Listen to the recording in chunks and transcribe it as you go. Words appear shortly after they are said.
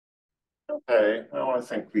Okay, well, I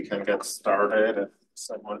think we can get started. If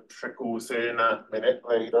someone trickles in a minute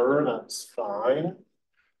later, that's fine.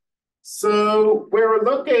 So we're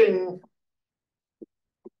looking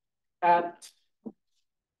at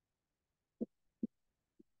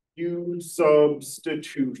U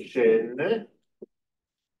substitution.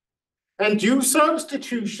 And U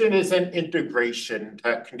substitution is an integration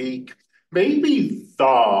technique, maybe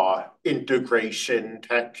the integration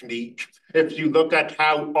technique. If you look at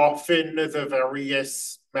how often the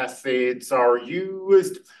various methods are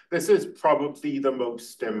used, this is probably the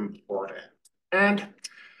most important. And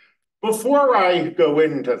before I go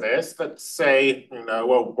into this, let's say,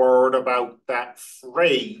 a word about that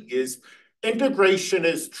phrase. Integration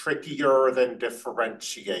is trickier than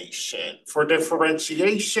differentiation. For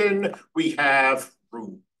differentiation, we have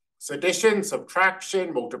rules: addition,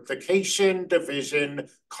 subtraction, multiplication, division,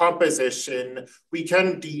 composition. We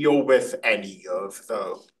can deal with any of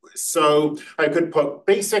those. So I could put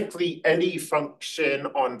basically any function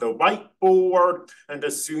on the whiteboard, and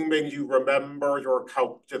assuming you remember your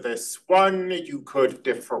calculus 1, you could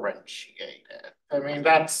differentiate it. I mean,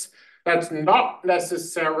 that's not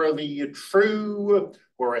necessarily true,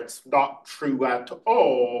 or it's not true at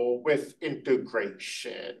all with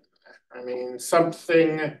integration. I mean,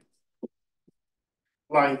 something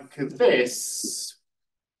like this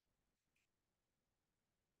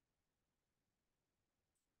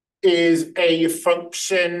is a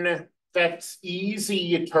function that's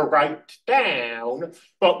easy to write down,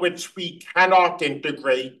 but which we cannot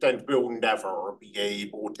integrate and will never be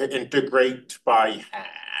able to integrate by hand.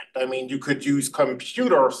 I mean, you could use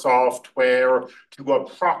computer software to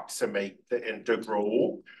approximate the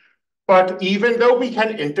integral, but even though we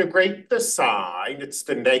can integrate the sign, it's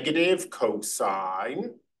the negative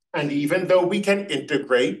cosine. And even though we can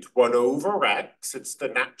integrate 1 over x, it's the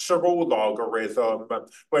natural logarithm.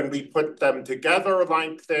 When we put them together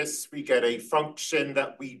like this, we get a function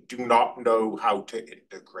that we do not know how to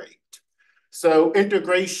integrate. So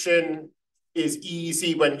integration is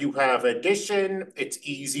easy when you have addition, it's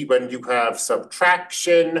easy when you have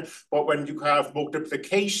subtraction, but when you have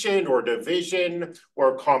multiplication or division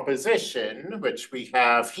or composition, which we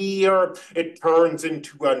have here, it turns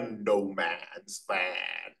into a no man's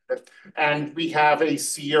land. And we have a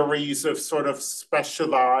series of sort of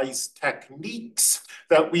specialized techniques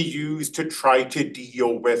that we use to try to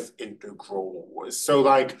deal with integrals. So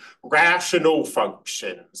like rational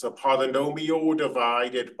functions, a polynomial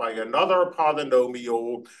divided by another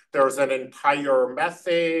polynomial, there's an entire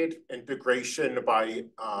method, integration by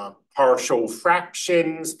partial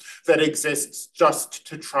fractions, that exists just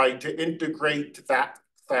to try to integrate that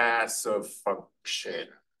class of functions.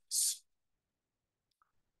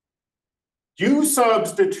 U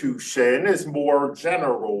substitution is more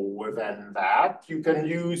general than that. You can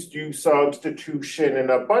use U substitution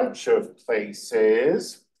in a bunch of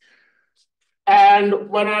places.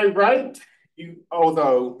 And when I write,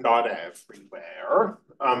 although not everywhere,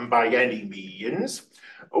 by any means,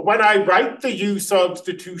 when I write the U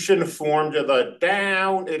substitution formula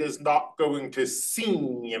down, it is not going to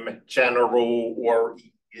seem general or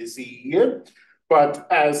easy. But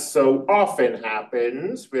as so often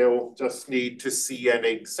happens, we'll just need to see an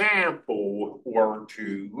example or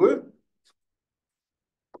two.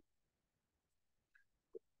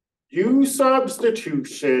 U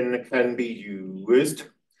substitution can be used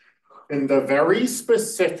in the very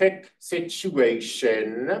specific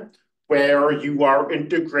situation where you are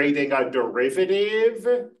integrating a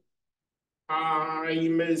derivative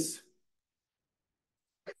times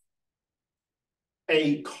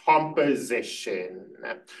a composition.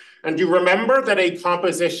 And you remember that a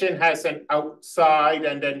composition has an outside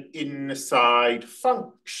and an inside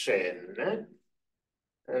function.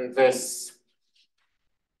 And this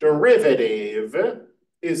derivative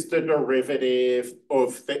is the derivative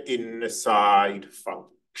of the inside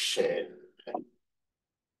function.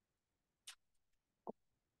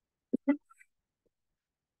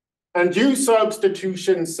 And U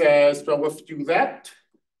substitution says, well,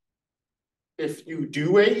 if you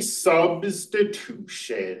do a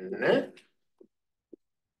substitution,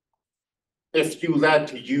 if you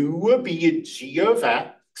let U be a g of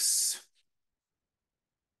x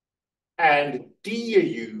and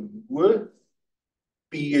du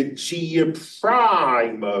be a g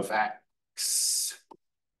prime of x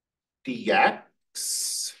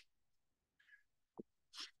dx,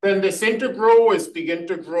 then this integral is the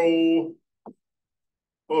integral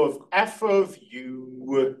of f of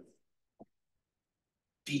u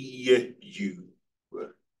du.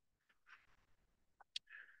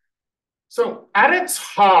 So at its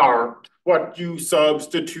heart, what U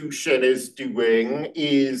substitution is doing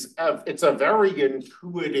is, it's a very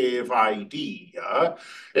intuitive idea.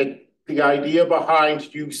 The idea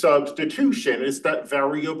behind U substitution is that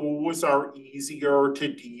variables are easier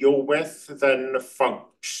to deal with than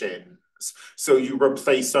functions. So you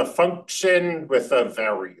replace a function with a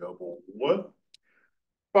variable.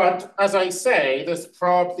 But as I say, this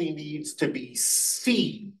probably needs to be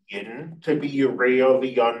seen to be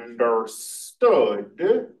really understood.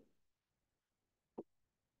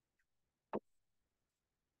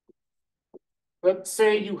 Let's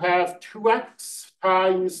say you have 2x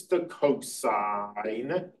times the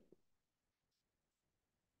cosine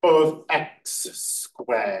of x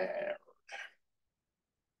squared.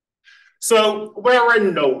 So we're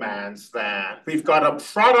in no man's land. We've got a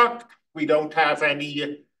product. We don't have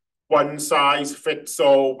any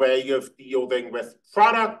one-size-fits-all way of dealing with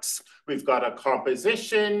products. We've got a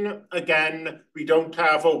composition. Again, we don't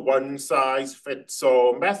have a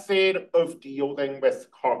one-size-fits-all method of dealing with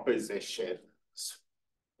compositions.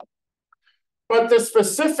 But the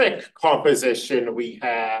specific composition we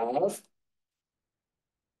have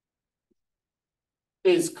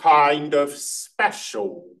is kind of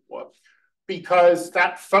special, because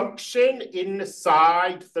that function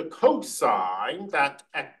inside the cosine, that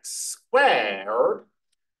x squared,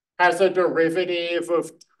 has a derivative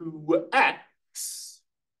of 2x.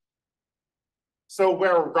 So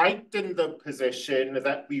we're right in the position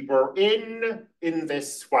that we were in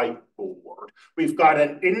this whiteboard. We've got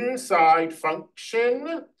an inside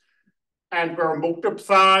function, and we're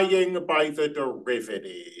multiplying by the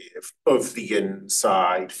derivative of the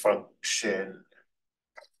inside function.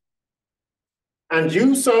 And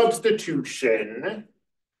U substitution,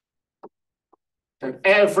 and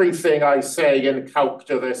everything I say in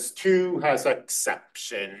calculus 2 has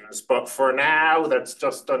exceptions, but for now, let's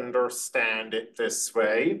just understand it this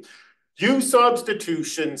way. U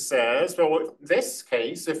substitution says, well, in this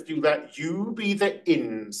case, if you let U be the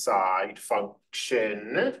inside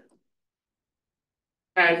function,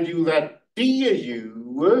 and you let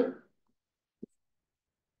du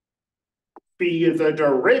be the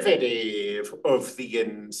derivative of the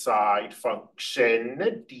inside function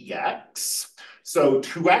dx, so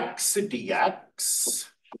 2x dx,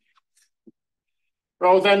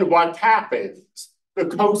 well, then what happens? The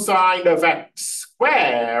cosine of x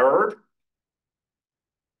squared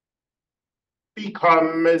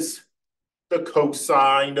becomes the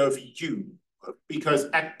cosine of u, because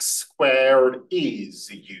x squared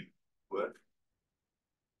is u.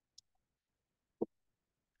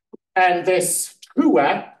 And this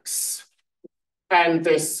 2x and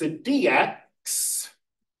this dx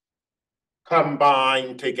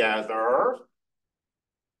combine together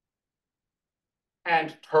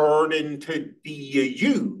and turn into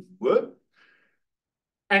du.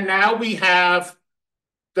 And now we have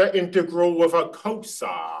the integral of a cosine.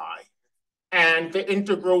 And the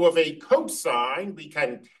integral of a cosine we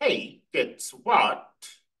can take, it's what?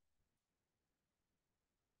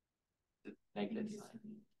 Negative sign.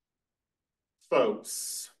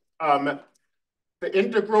 Close. The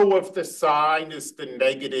integral of the sine is the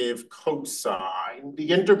negative cosine. The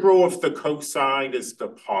integral of the cosine is the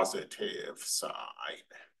positive sine,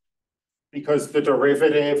 because the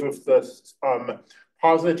derivative of the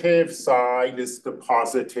positive sine is the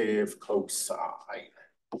positive cosine.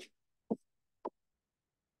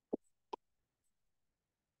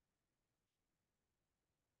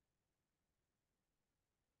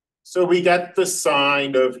 So we get the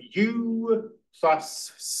sine of u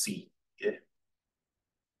plus c.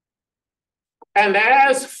 And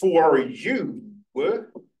as for u,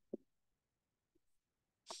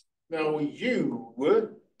 now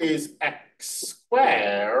u is x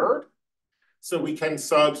squared. So we can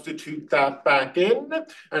substitute that back in,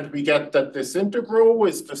 and we get that this integral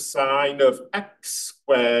is the sine of x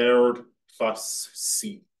squared plus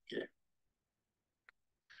c.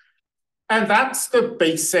 And that's the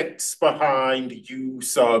basics behind U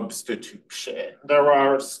substitution. There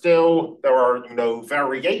are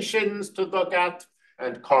variations to look at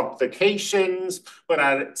and complications, but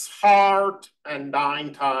at its heart, and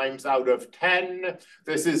 9 times out of 10,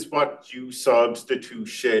 this is what U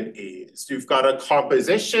substitution is. You've got a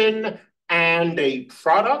composition and a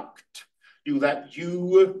product. You let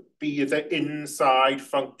U be the inside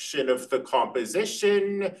function of the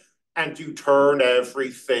composition, and you turn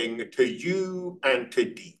everything to U and to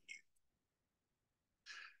du.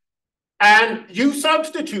 And U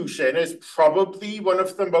substitution is probably one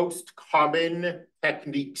of the most common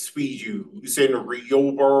techniques we use in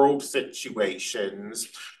real world situations.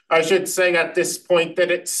 I should say at this point that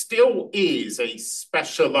it still is a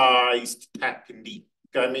specialized technique.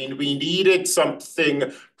 I mean, we needed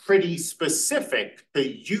something pretty specific to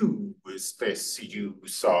use this U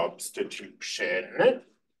substitution.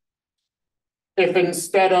 If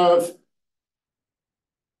instead of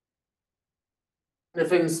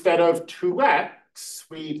 2x,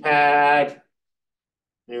 we had,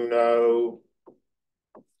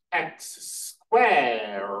 x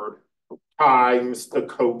squared times the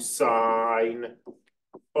cosine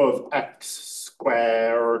of x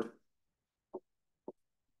squared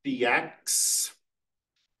dx,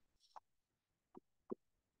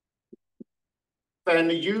 then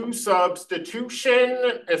U substitution,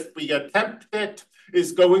 if we attempt it,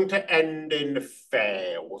 is going to end in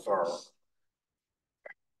failure.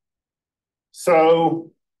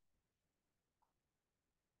 So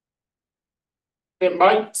it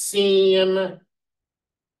might seem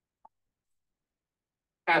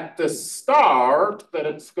at the start that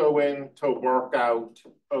it's going to work out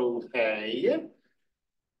okay,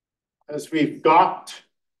 as we've got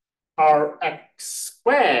our x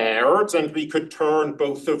squareds, and we could turn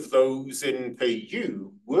both of those into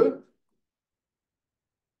U.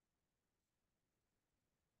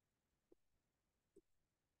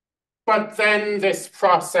 But then this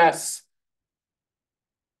process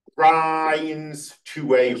grinds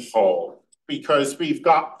to a halt because we've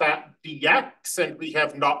got that dx and we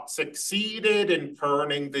have not succeeded in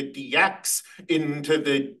turning the dx into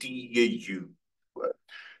the du.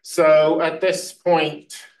 So at this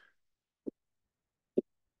point,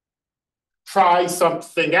 try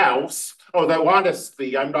something else. Although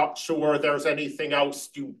honestly, I'm not sure there's anything else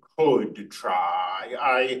you could try.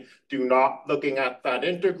 I do not, looking at that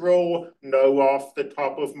integral, know off the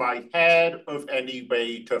top of my head of any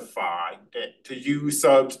way to find it. To U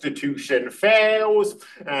substitution fails,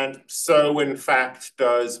 and so in fact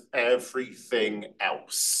does everything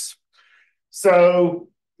else. So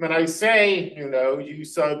when I say, U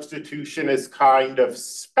substitution is kind of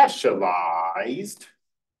specialized,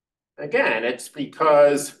 again, it's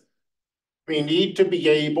because we need to be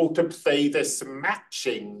able to play this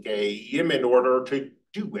matching game in order to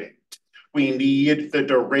do it. We need the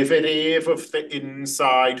derivative of the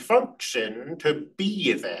inside function to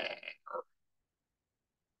be there.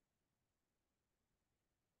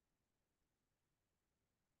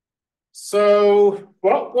 So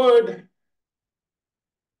what would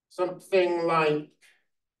something like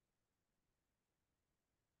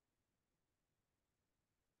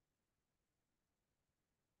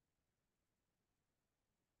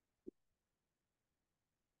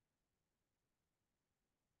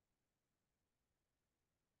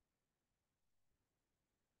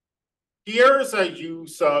here's a U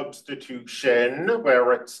substitution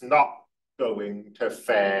where it's not going to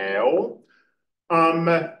fail.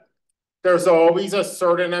 There's always a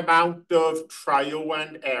certain amount of trial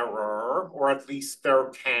and error, or at least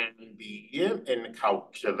there can be in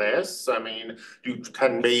calculus. I mean, you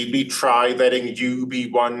can maybe try letting U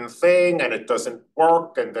be one thing and it doesn't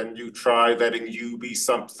work, and then you try letting U be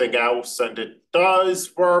something else and it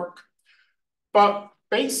does work. But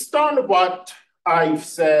based on what I've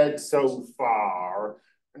said so far,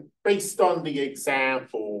 based on the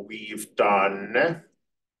example we've done,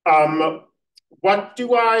 what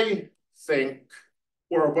do I think,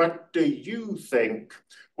 or what do you think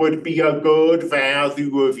would be a good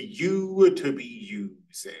value of U to be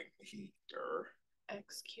using here?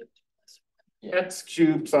 X cubed plus 1. X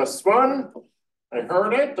cubed plus 1. I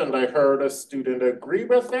heard it, and I heard a student agree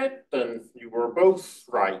with it, and you were both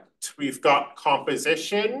right. We've got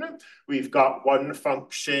composition. We've got one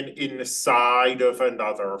function inside of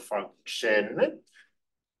another function.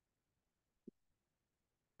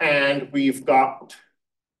 And we've got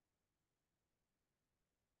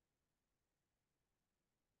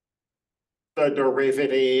the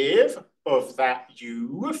derivative of that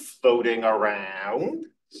U floating around.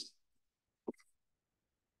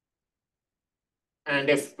 And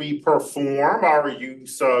if we perform our U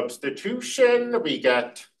substitution, we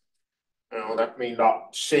get, let me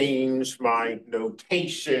not change my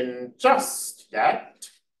notation just yet.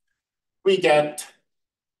 We get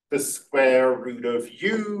the square root of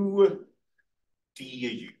U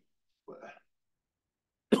du.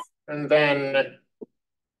 And then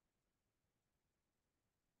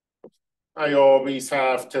I always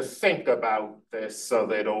have to think about this a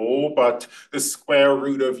little, but the square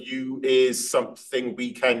root of U is something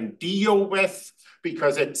we can deal with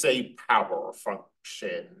because it's a power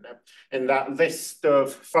function. In that list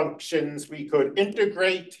of functions we could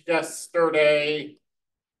integrate yesterday,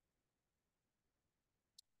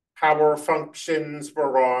 power functions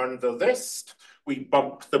were on the list. We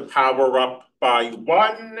bumped the power up by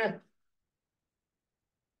 1.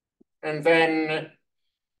 And then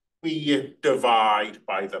we divide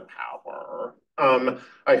by the power.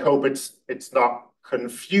 I hope it's not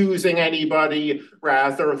confusing anybody.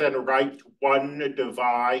 Rather than write 1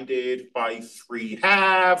 divided by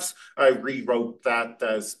 3/2, I rewrote that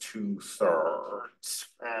as 2/3.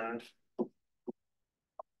 And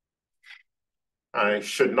I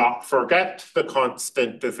should not forget the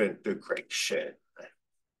constant of integration.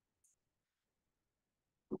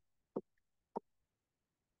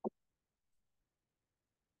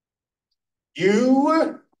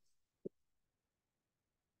 U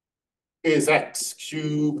is x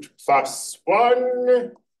cubed plus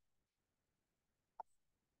 1.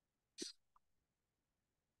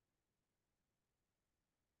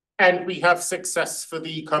 And we have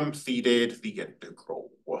successfully completed the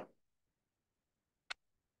integral.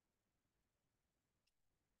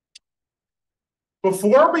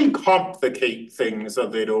 Before we complicate things a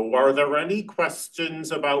little, are there any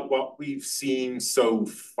questions about what we've seen so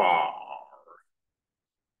far?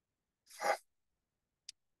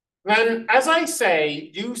 Then, as I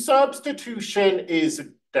say, U substitution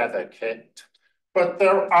is delicate, but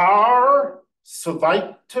there are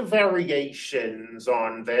slight variations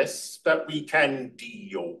on this that we can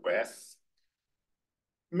deal with.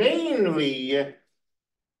 Mainly,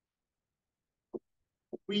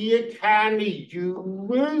 we can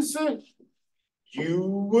use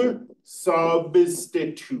U substitution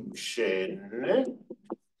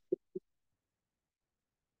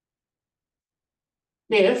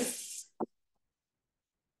if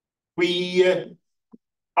we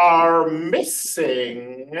are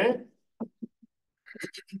missing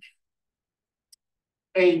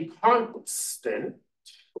a constant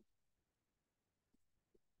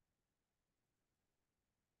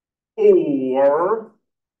or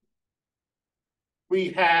we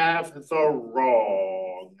have the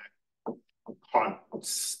wrong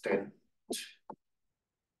constant.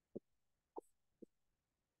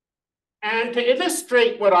 And to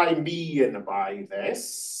illustrate what I mean by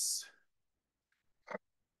this,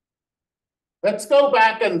 let's go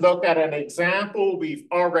back and look at an example we've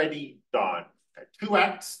already done.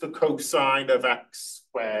 2x, the cosine of x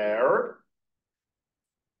squared.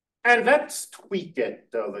 And let's tweak it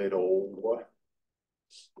a little.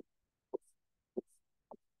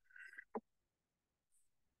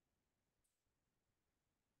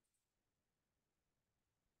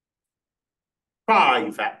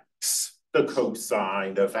 Five x, the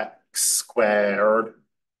cosine of x squared.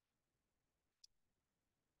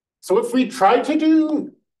 So if we try to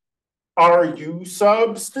do our U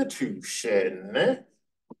substitution,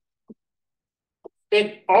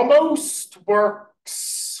 it almost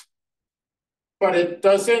works, but it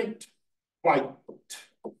doesn't quite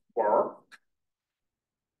work.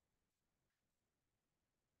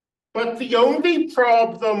 But the only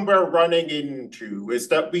problem we're running into is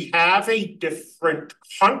that we have a different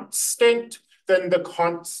constant than the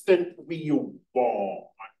constant we want.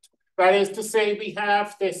 That is to say, we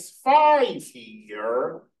have this 5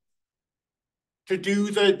 here. To do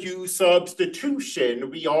the U substitution,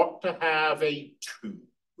 we ought to have a 2.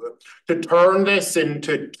 To turn this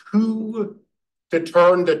into 2, to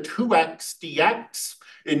turn the 2x dx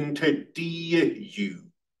into du.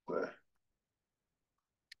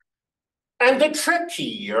 And the trick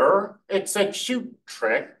here, it's a cute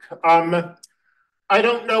trick. I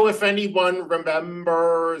don't know if anyone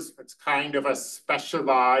remembers, it's kind of a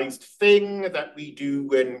specialized thing that we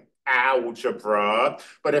do in algebra,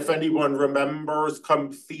 but if anyone remembers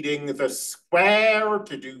completing the square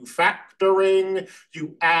to do factoring,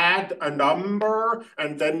 you add a number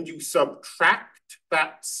and then you subtract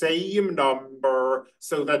that same number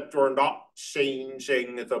so that you're not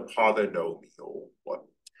changing the polynomial.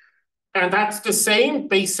 And that's the same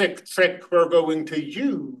basic trick we're going to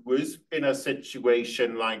use in a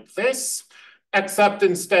situation like this, except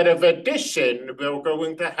instead of addition, we're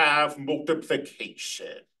going to have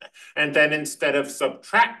multiplication. And then instead of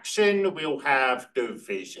subtraction, we'll have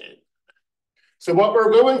division. So what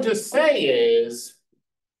we're going to say is,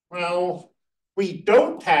 well, we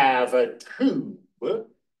don't have a 2,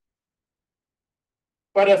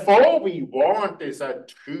 but if all we want is a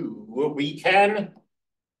 2, we can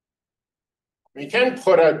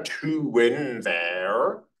put a 2 in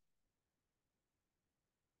there.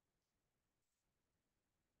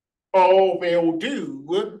 All we'll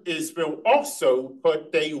do is we'll also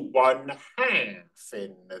put a 1/2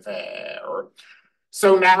 in there.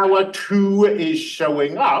 So now a 2 is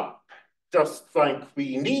showing up just like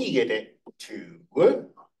we needed it to.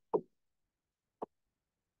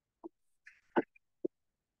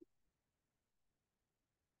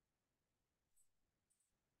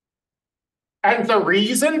 And the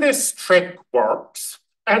reason this trick works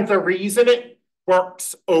And the reason it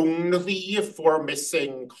works only for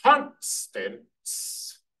missing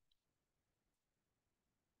constants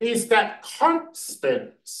is that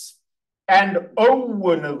constants and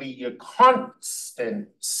only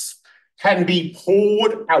constants can be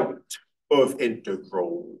pulled out of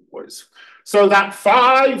integrals. So that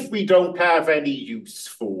 5 we don't have any use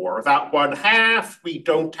for. That 1/2 we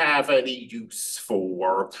don't have any use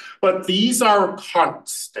for. But these are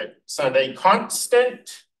constants, and a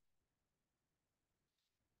constant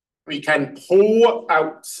we can pull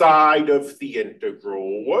outside of the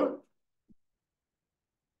integral.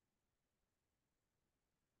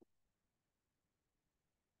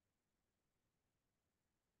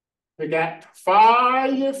 To get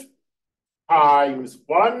 5 times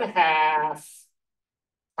 1/2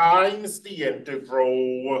 times the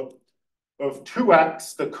integral of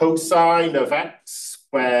 2x, the cosine of x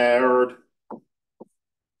squared,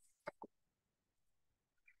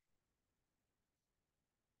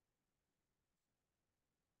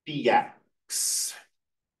 dx.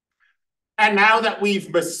 And now that we've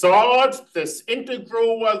massaged this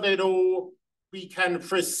integral a little, we can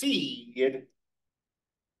proceed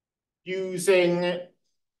using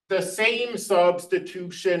the same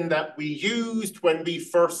substitution that we used when we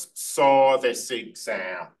first saw this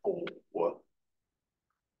example.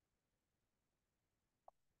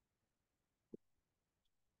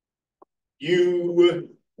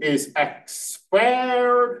 U is x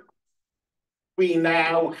squared. We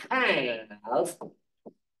now have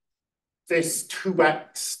this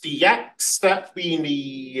 2x dx that we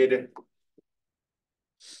need.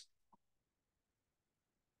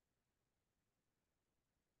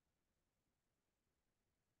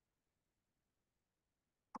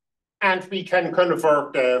 And we can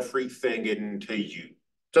convert everything into u,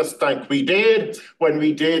 just like we did when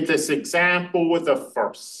we did this example the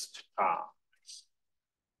first time.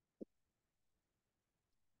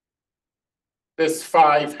 This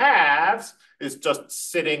 5/2 is just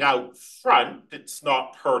sitting out front. It's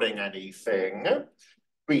not hurting anything.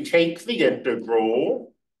 We take the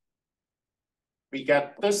integral, we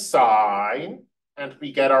get the sign, and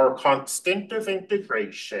we get our constant of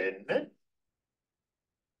integration.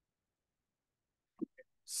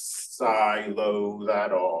 Silo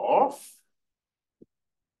that off.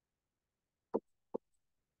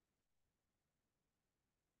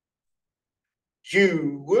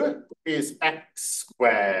 U is x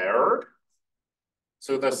squared.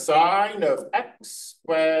 So the sine of x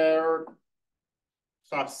squared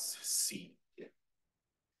plus c.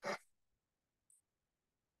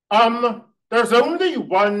 There's only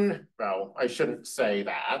one, well, I shouldn't say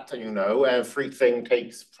that, you know, everything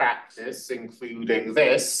takes practice, including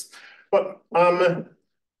this. But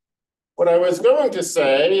what I was going to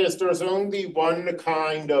say is there's only one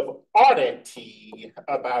kind of oddity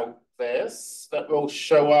about this that will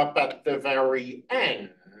show up at the very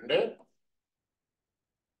end,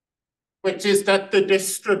 which is that the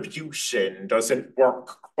distribution doesn't work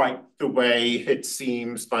quite the way it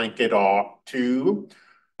seems like it ought to.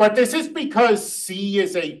 But this is because c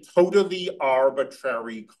is a totally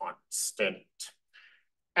arbitrary constant.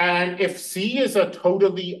 And if c is a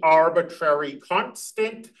totally arbitrary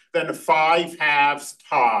constant, then 5/2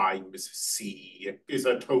 times c is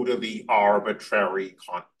a totally arbitrary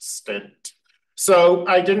constant. So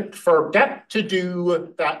I didn't forget to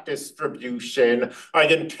do that distribution. I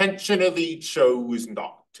intentionally chose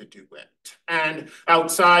not to do it. And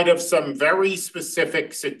outside of some very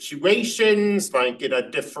specific situations, like in a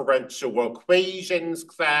differential equations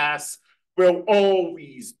class, we'll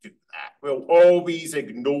always do that. We'll always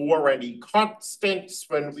ignore any constants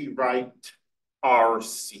when we write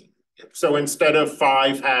RC. So instead of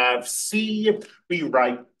 5/2 C, we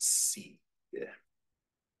write C.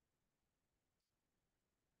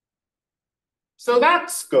 So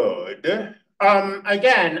that's good.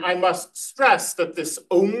 Again, I must stress that this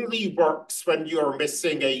only works when you're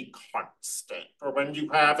missing a constant or when you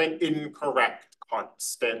have an incorrect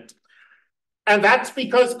constant. And that's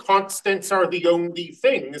because constants are the only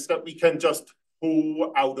things that we can just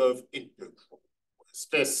pull out of integrals.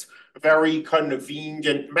 This very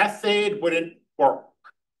convenient method wouldn't work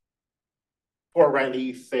for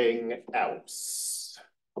anything else.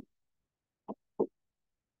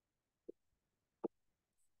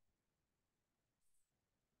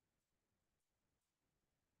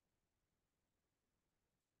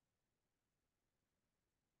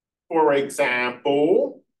 For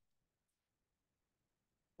example,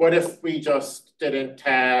 what if we just didn't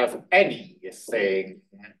have anything?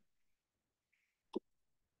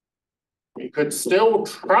 We could still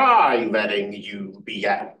try letting u be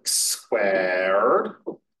x squared.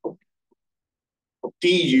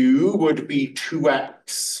 du would be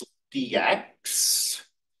 2x dx.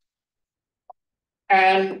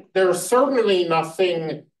 And there's certainly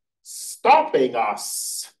nothing stopping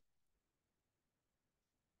us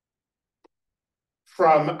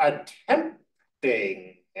from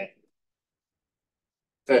attempting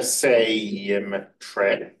the same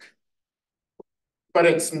trick, but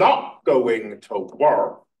it's not going to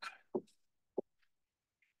work.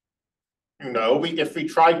 You know, if we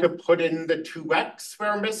try to put in the 2x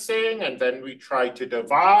we're missing, and then we try to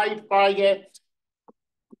divide by it,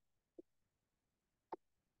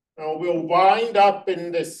 we'll wind up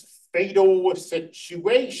in this fatal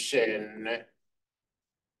situation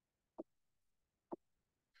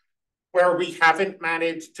where we haven't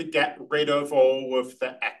managed to get rid of all of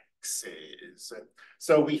the x's.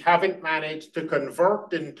 So we haven't managed to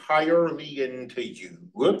convert entirely into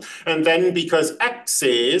u. And then because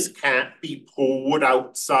x's can't be pulled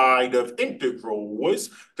outside of integrals,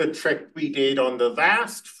 the trick we did on the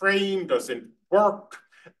last frame doesn't work.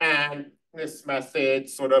 And this method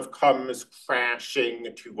sort of comes crashing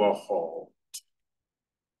to a halt.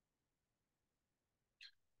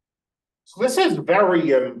 So this is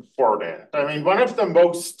very important. I mean, one of the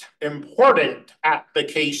most important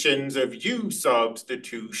applications of U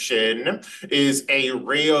substitution is a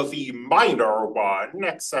really minor one,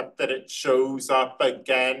 except that it shows up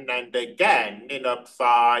again and again in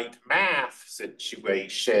applied math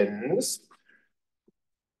situations.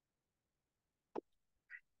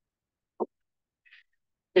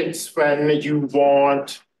 It's when you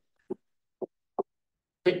want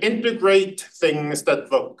to integrate things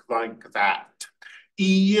that look like that.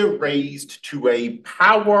 E raised to a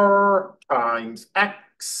power times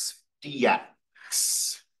x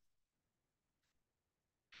dx.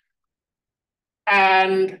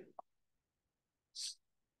 And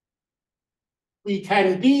we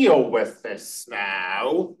can deal with this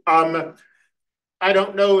now. I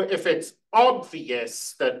don't know if it's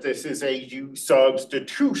obvious that this is a U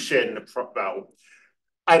substitution. Well,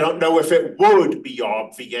 I don't know if it would be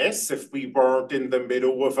obvious if we weren't in the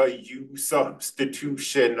middle of a U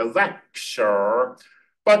substitution lecture,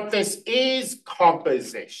 but this is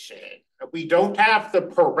composition. We don't have the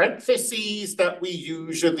parentheses that we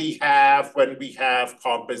usually have when we have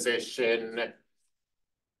composition,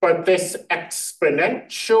 but this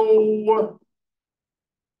exponential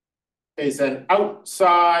is an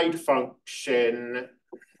outside function.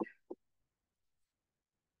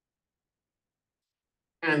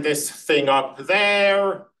 And this thing up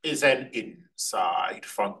there is an inside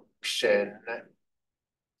function.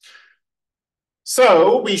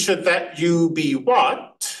 So we should let u be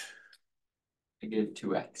what?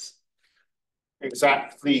 -2x.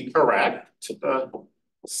 Exactly correct. The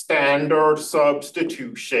standard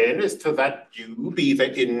substitution is to let u be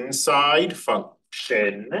the inside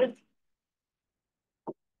function.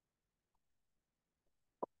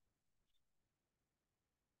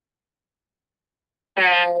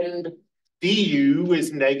 And du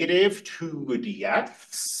is -2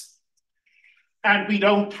 dx. And we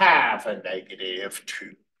don't have a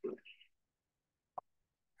 -2.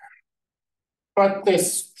 But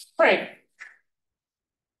this trick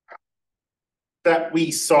that we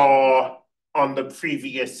saw on the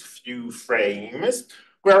previous few frames,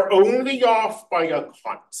 we're only off by a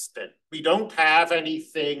constant. We don't have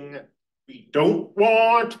anything we don't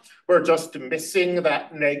want. We're just missing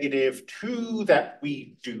that -2 that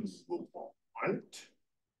we do want.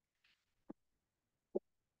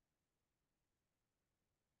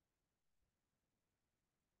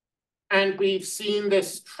 And we've seen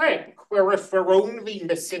this trick where if we're only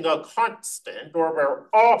missing a constant or we're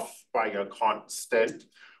off by a constant,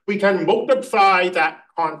 we can multiply that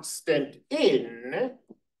constant in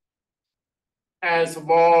as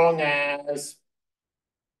long as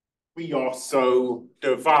we also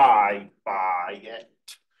divide by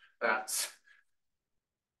it. Let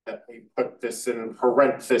me put this in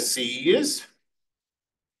parentheses.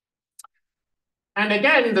 And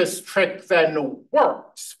again, this trick then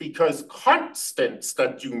works because constants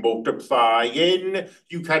that you multiply in,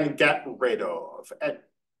 you can get rid of.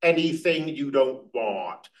 Anything you don't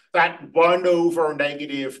want. That 1 over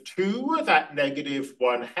 -2, that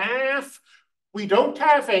 -1/2, we don't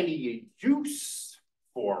have any use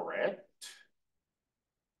for it.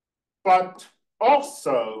 But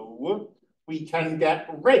also, we can get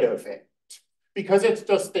rid of it. Because it's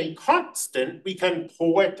just a constant, we can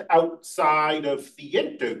pull it outside of the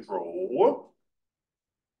integral.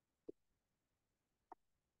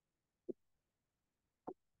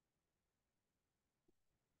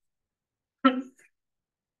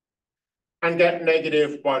 and get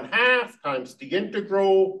 -1/2 times the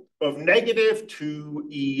integral of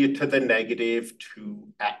 -2e to the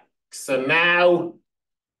 -2x. And now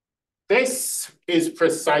this is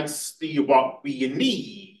precisely what we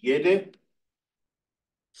need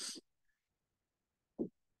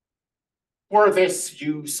for this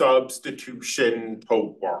U substitution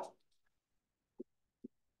to work.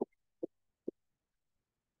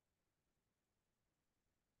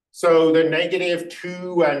 So the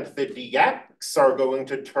 -2 and the dx are going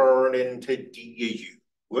to turn into du.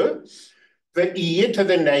 The e to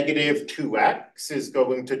the -2x is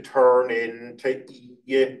going to turn into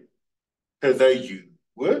e to the u.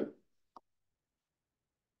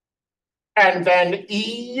 And then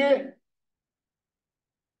e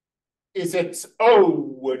is its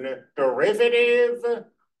own derivative.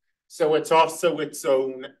 So it's also its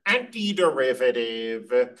own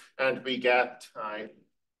antiderivative. And we get, I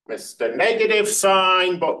missed the negative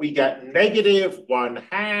sign, but we get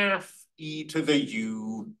 -1/2 e to the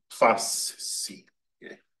u plus c.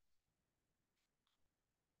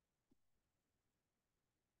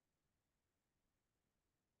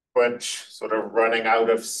 Which sort of running out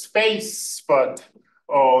of space, but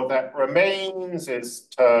all that remains is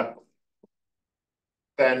to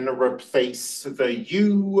then replace the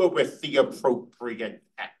u with the appropriate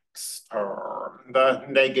x term, the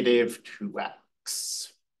 -2x.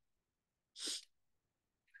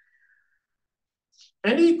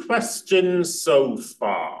 Any questions so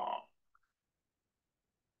far?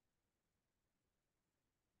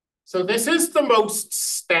 So this is the most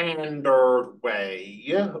standard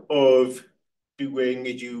way of doing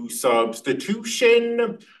U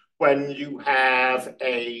substitution when you have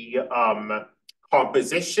a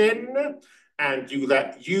composition and you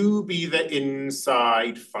let U be the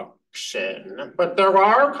inside function. But there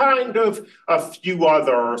are kind of a few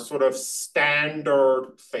other sort of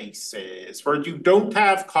standard places where you don't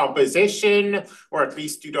have composition, or at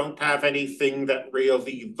least you don't have anything that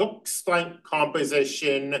really looks like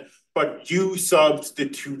composition, but U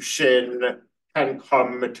substitution can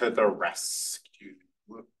come to the rescue.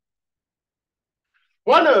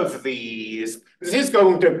 One of these, this is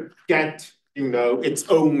going to get, its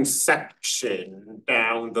own section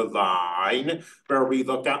down the line where we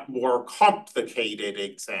look at more complicated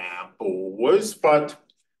examples, but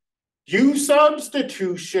U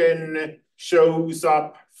substitution shows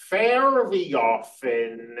up fairly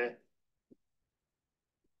often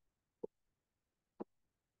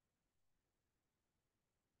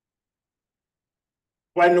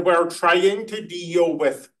when we're trying to deal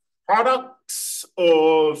with products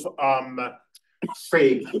of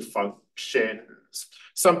trig functions,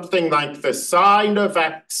 something like the sine of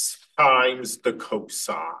x times the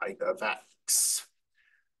cosine of x.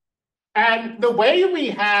 And the way we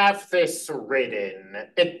have this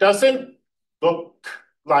written, it doesn't look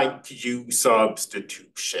like U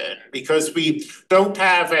substitution because we don't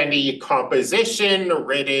have any composition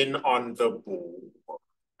written on the board.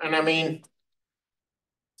 And I mean,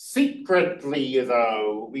 secretly,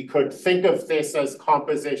 though, we could think of this as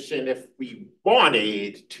composition if we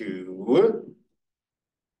wanted to.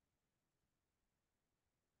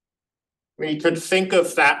 We could think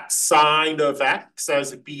of that sine of x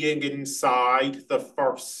as being inside the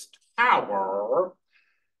first power.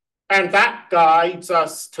 And that guides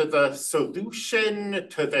us to the solution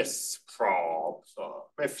to this problem.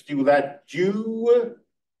 If you let U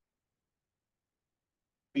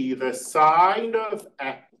be the sine of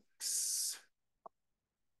x,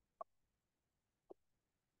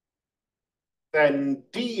 then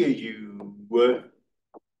du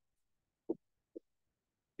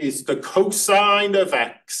is the cosine of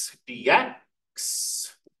x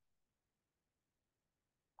dx.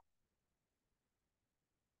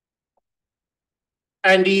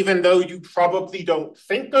 And even though you probably don't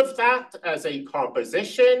think of that as a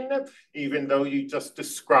composition, even though you just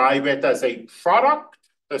describe it as a product,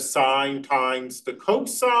 the sine times the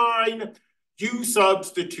cosine, U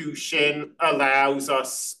substitution allows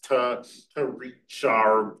us to reach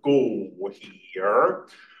our goal here.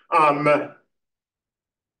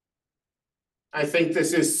 I think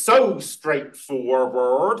this is so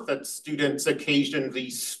straightforward that students occasionally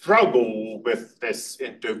struggle with this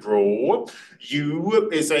integral. U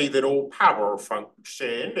is a little power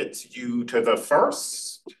function. It's U to the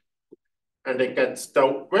first, and it gets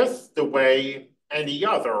dealt with the way any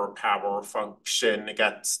other power function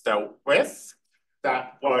gets dealt with.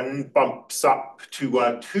 That one bumps up to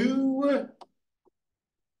a 2,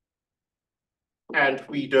 and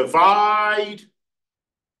we divide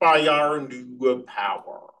by our new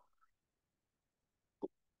power.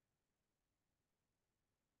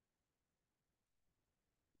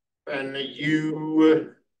 then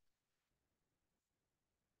U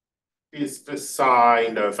is the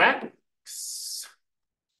sine of X.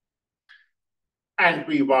 And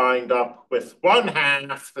we wind up with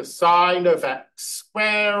 1/2 the sine of X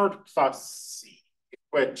squared plus C,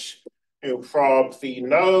 which you probably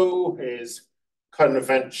know is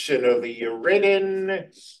conventionally written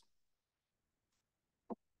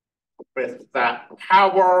with that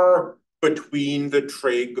power between the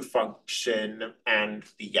trig function and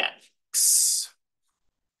the X.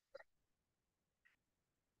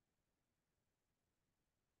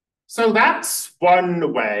 So that's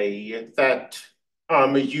one way that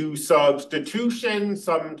U substitution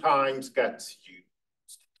sometimes gets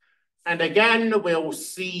used. And again, we'll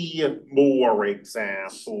see more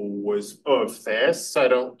examples of this. I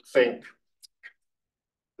don't think,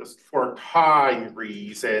 just for time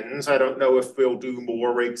reasons, I don't know if we'll do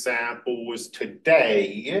more examples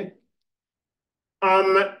today.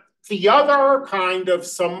 The other kind of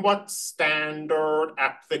somewhat standard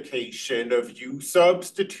application of U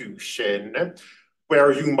substitution,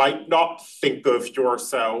 where you might not think of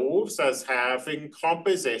yourselves as having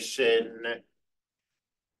composition,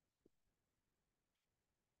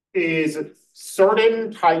 is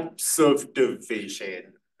certain types of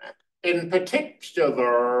division. In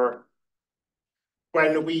particular,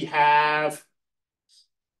 when we have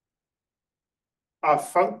a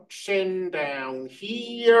function down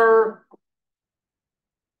here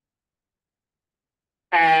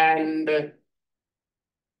and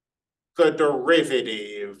the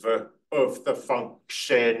derivative of the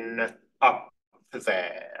function up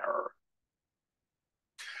there.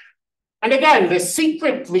 And again, this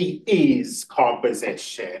secretly is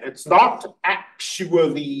composition. It's not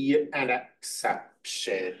actually an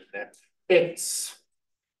exception. It's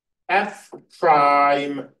f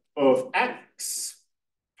prime of x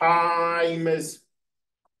times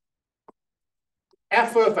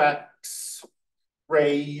f of x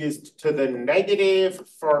raised to the negative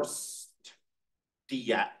first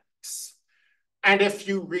dx. And if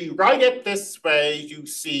you rewrite it this way, you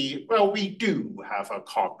see, well, we do have a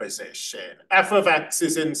composition. F of x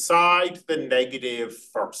is inside the negative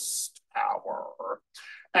first power.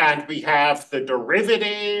 And we have the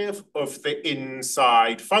derivative of the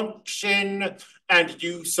inside function, and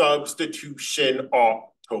U substitution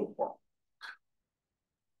ought to work.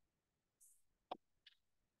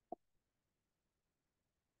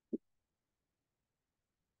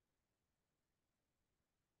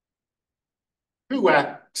 Two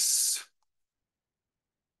x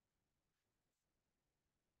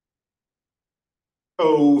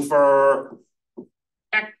over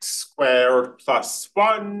x squared plus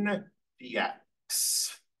 1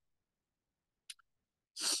 dx.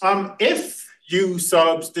 If U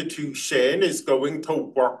substitution is going to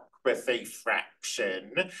work with a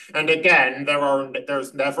fraction, and again,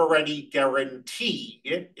 there's never any guarantee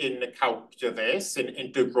in calculus, in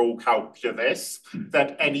integral calculus,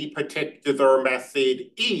 that any particular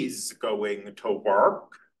method is going to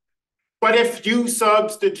work. But if U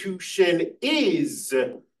substitution is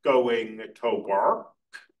going to work,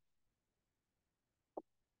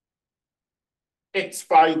 it's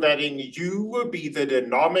by letting U be the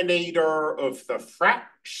denominator of the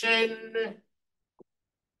fraction,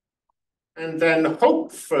 and then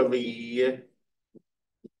hopefully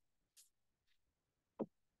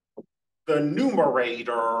the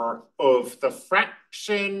numerator of the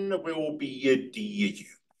fraction will be a du,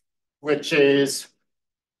 which is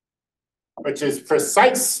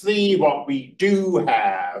precisely what we do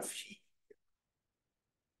have here.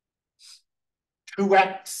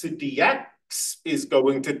 2x dx is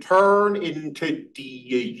going to turn into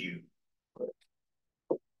du.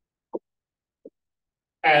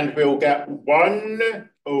 And we'll get 1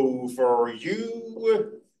 over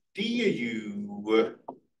u du.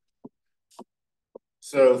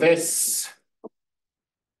 So this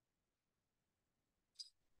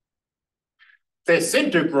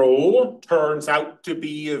integral turns out to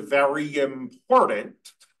be very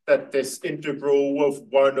important, that this integral of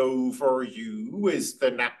 1 over u is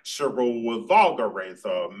the natural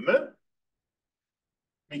logarithm,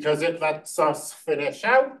 because it lets us finish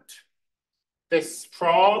out this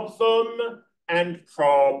problem and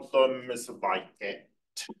problems like it.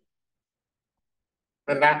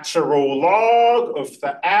 The natural log of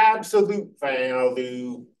the absolute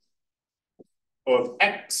value of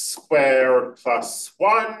x squared plus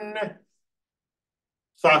 1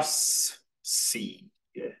 plus c.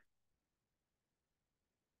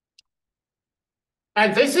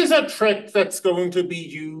 And this is a trick that's going to be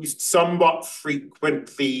used somewhat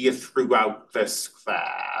frequently throughout this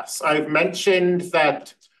class. I've mentioned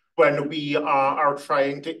that when we are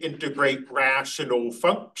trying to integrate rational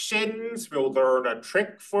functions. We'll learn a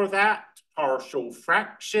trick for that, partial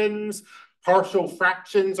fractions. Partial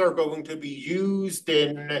fractions are going to be used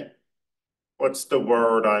in, what's the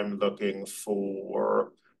word I'm looking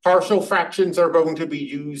for? Partial fractions are going to be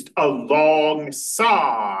used alongside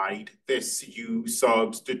this U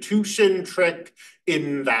substitution trick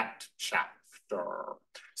in that chapter.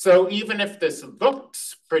 So even if this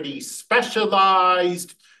looks pretty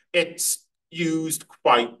specialized, it's used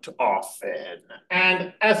quite often.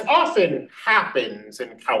 And as often happens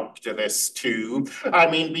in calculus too,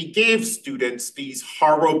 I mean, we give students these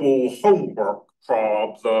horrible homework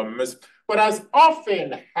problems, but as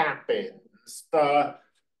often happens, the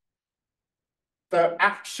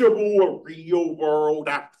actual real world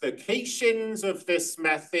applications of this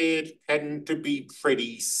method tend to be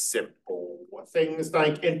pretty simple. Things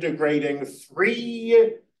like integrating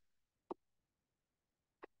 3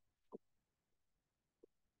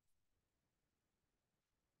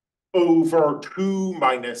 over 2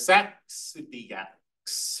 minus x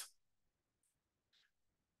dx.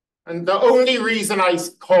 And the only reason I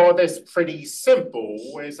call this pretty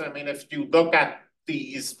simple is, I mean, if you look at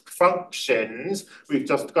these functions, we've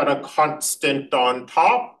just got a constant on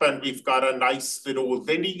top and we've got a nice little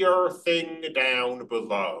linear thing down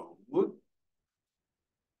below.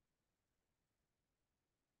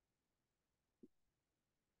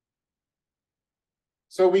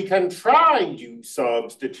 So we can try U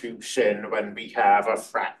substitution when we have a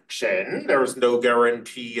fraction. There's no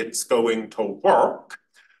guarantee it's going to work.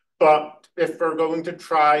 But if we're going to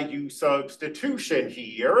try U substitution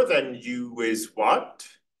here, then U is what?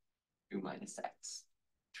 2 minus x.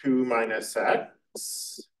 2 minus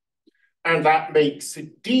x. And that makes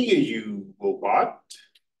du what?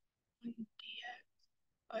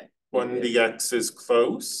 1 dx is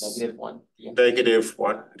close. -1 dx.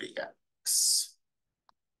 -1 dx.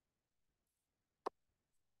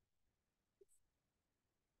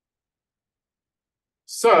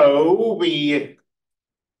 So we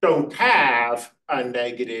don't have a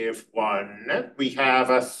 -1, we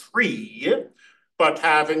have a 3, but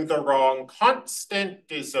having the wrong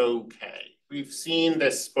constant is okay. We've seen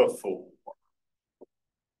this before.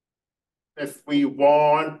 If we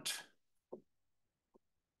want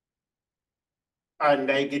a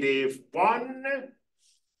 -1,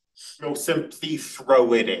 we'll simply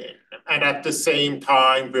throw it in, and at the same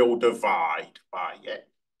time, we'll divide by it.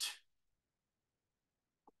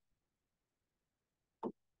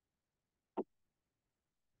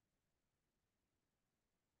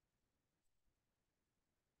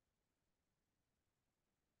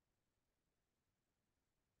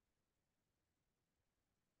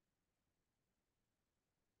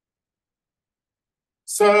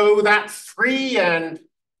 So that 3 and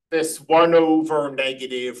this 1 over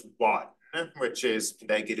 -1, which is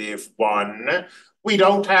 -1, we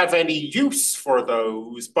don't have any use for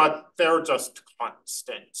those, but they're just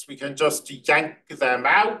constants. We can just yank them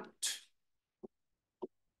out.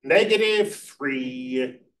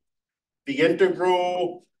 -3, the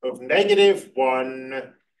integral of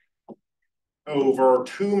 -1 over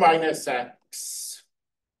 2 minus x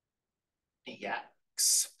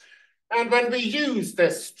dx. And when we use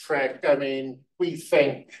this trick, I mean, we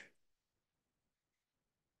think,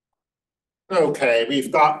 okay,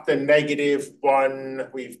 we've got the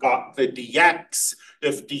 -1, we've got the dx.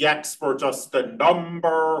 If dx were just a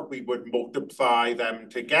number, we would multiply them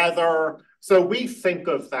together. So we think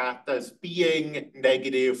of that as being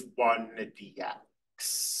 -1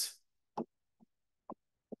 dx.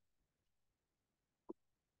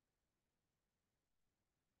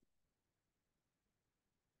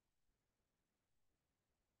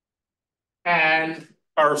 And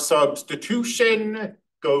our substitution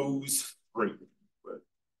goes through.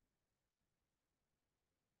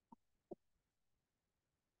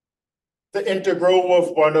 The integral of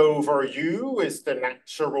 1 over u is the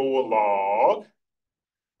natural log.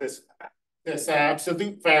 This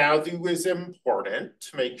absolute value is important.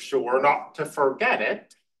 Make sure not to forget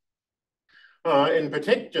it. In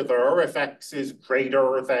particular, if x is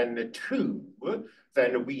greater than 2,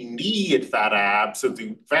 then we need that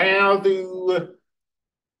absolute value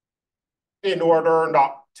in order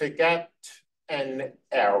not to get an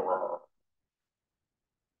error.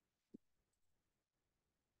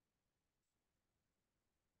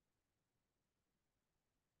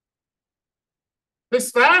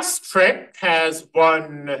 This last trick has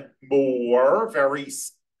one more very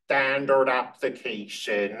standard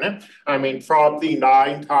application. I mean, probably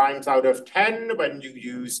 9 times out of 10, when you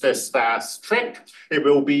use this last trick, it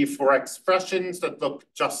will be for expressions that look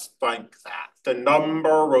just like that. the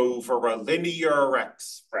number over a linear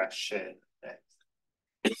expression.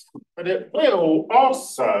 But it will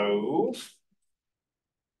also,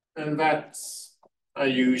 and that's, I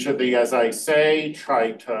usually, as I say,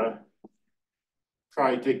 try to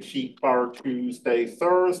keep our Tuesday,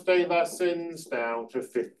 Thursday lessons down to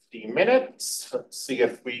 50 minutes. Let's see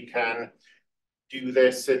if we can do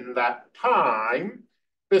this in that time.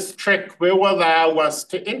 This trick will allow us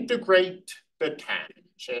to integrate the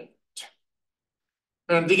tangent.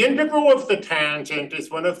 And the integral of the tangent is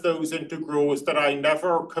one of those integrals that I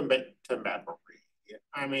never commit to memory.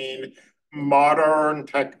 I mean,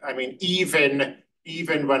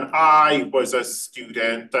 even when I was a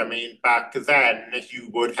student, I mean, back then you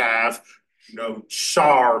would have,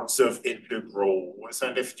 charts of integrals.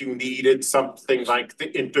 And if you needed something like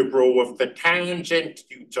the integral of the tangent,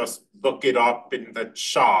 you just look it up in the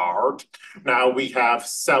chart. Now we have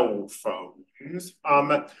cell phones.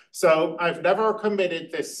 So I've never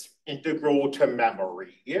committed this integral to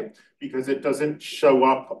memory because it doesn't show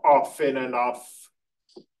up often enough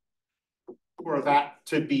for that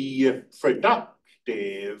to be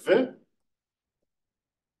productive.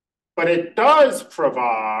 But it does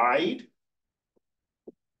provide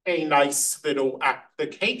a nice little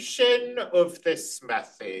application of this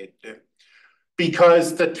method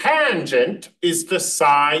because the tangent is the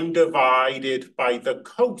sine divided by the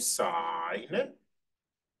cosine.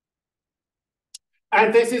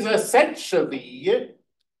 And this is essentially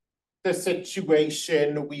the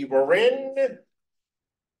situation we were in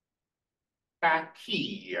back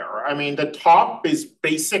here. I mean, the top is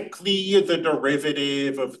basically the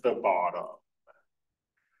derivative of the bottom.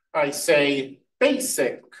 I say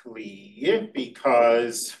basically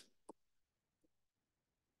because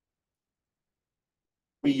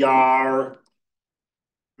we are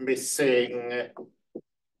missing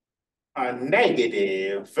a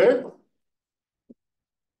negative,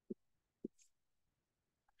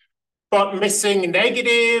 but missing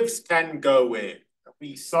negatives can go in.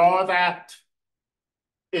 We saw that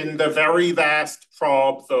in the very last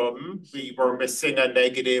problem, we were missing a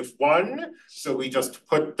 -1, so we just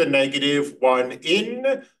put the -1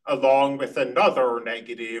 in along with another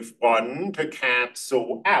 -1 to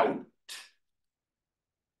cancel out.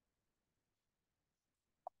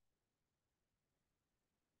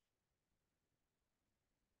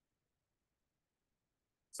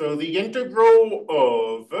 So the integral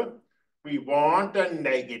of, we want a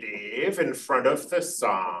negative in front of the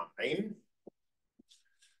sign.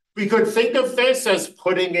 We could think of this as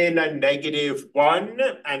putting in a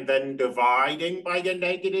 -1 and then dividing by a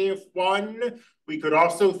 -1. We could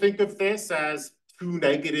also think of this as two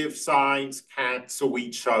negative signs cancel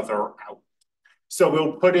each other out. So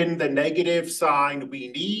we'll put in the negative sign we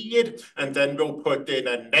need, and then we'll put in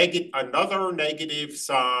another negative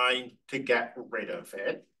sign to get rid of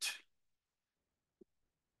it.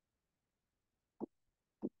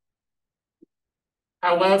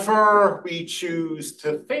 However we choose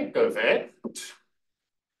to think of it,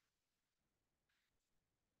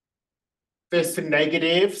 this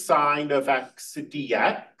negative sine of x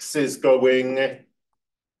dx is going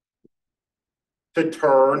to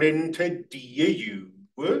turn into du.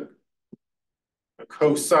 The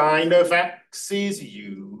cosine of x is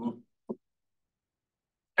u.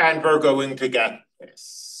 And we're going to get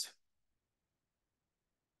this.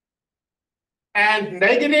 And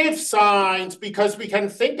negative signs, because we can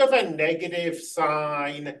think of a negative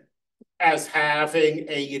sign as having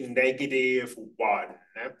a -1,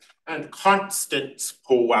 and constants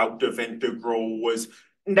pull out of integrals.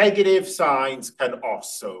 Negative signs can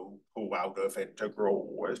also pull out of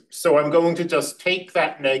integrals. So I'm going to just take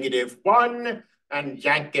that -1 and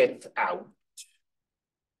yank it out.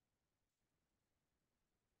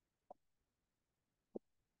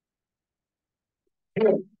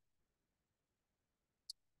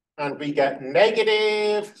 And we get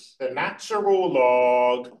negative the natural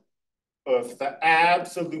log of the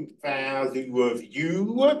absolute value of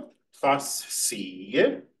u plus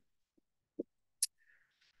c.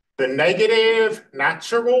 The negative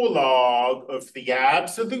natural log of the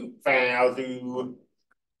absolute value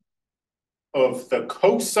of the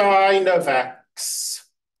cosine of x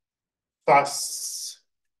plus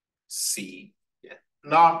c.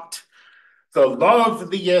 Not the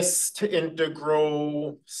loveliest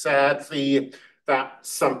integral, sadly. That's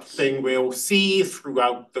something we'll see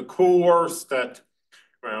throughout the course, that,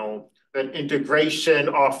 that integration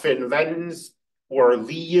often lends or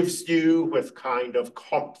leaves you with kind of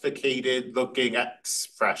complicated looking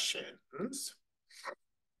expressions.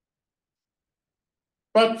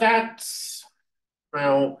 But that's,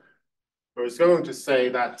 I was going to say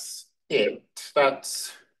that's it.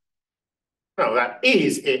 That's No, that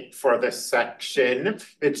is it for this section.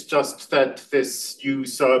 It's just that this U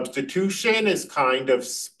substitution is kind of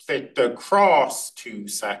split across two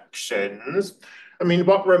sections. I mean,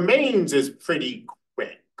 what remains is pretty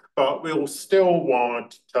quick, but we'll still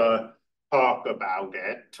want to talk about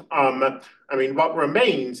it. I mean, what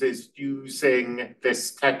remains is using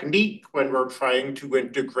this technique when we're trying to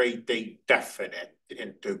integrate a definite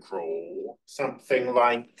integral, something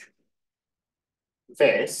like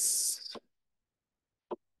this.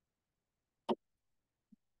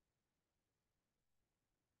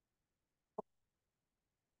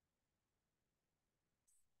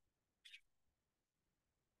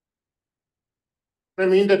 I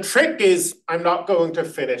mean, the trick is I'm not going to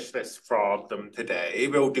finish this problem today.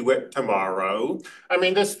 We'll do it tomorrow. I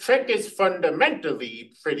mean, this trick is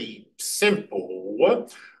fundamentally pretty simple.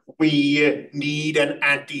 We need an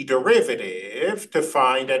antiderivative. To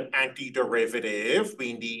find an antiderivative,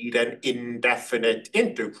 we need an indefinite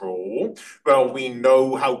integral. Well, we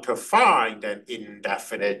know how to find an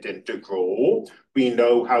indefinite integral. We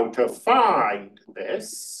know how to find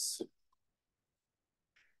this.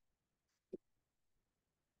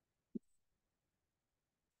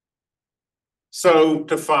 So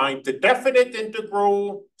to find the definite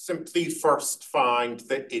integral, simply first find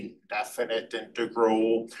the indefinite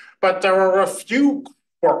integral. But there are a few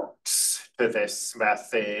quirks to this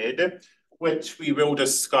method, which we will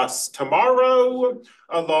discuss tomorrow,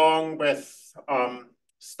 along with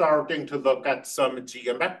starting to look at some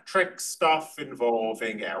geometric stuff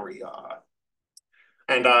involving area.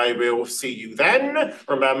 And I will see you then.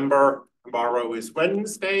 Remember, tomorrow is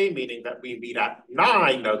Wednesday, meaning that we meet at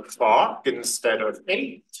 9 o'clock instead of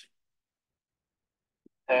 8.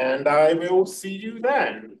 And I will see you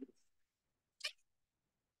then.